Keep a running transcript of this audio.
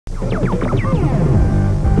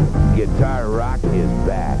Guitar rock is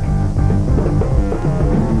back.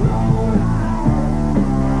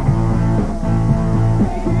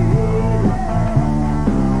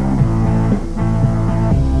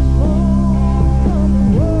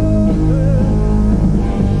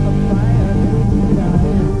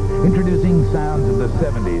 Introducing sounds of the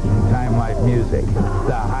 70s from Time Life Music,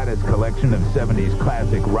 the hottest collection of 70s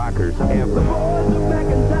classic rockers ever.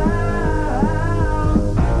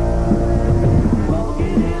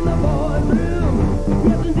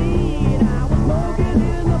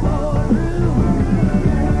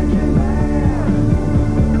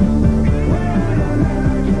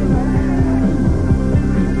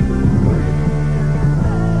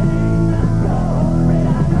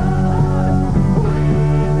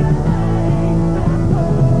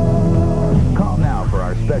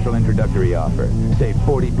 Special introductory offer. Save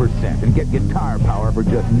 40% and get guitar power for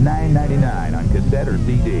just $9.99 on cassette or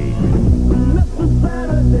CD.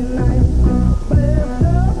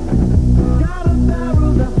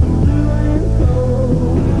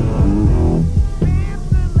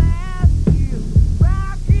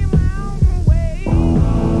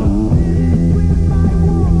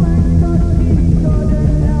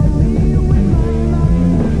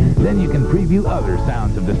 Then you can preview other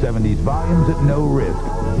sounds of the 70s volumes at no risk.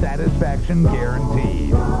 Satisfaction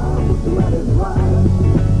guaranteed.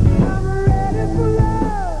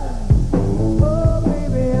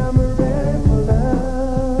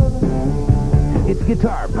 It's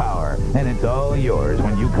guitar power, and it's all yours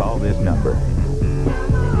when you call this number.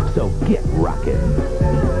 So get rockin'.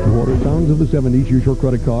 To order sounds of the 70s, use your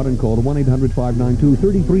credit card and call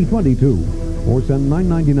 1-800-592-3322. Or send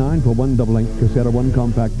 $9.99 for one double-length cassette or one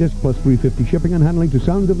compact disc plus $3.50 shipping and handling to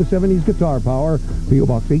Sounds of the 70s Guitar Power, P.O.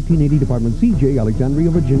 Box 1880, Department CJ,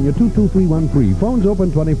 Alexandria, Virginia 22313. Phones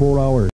open 24 hours.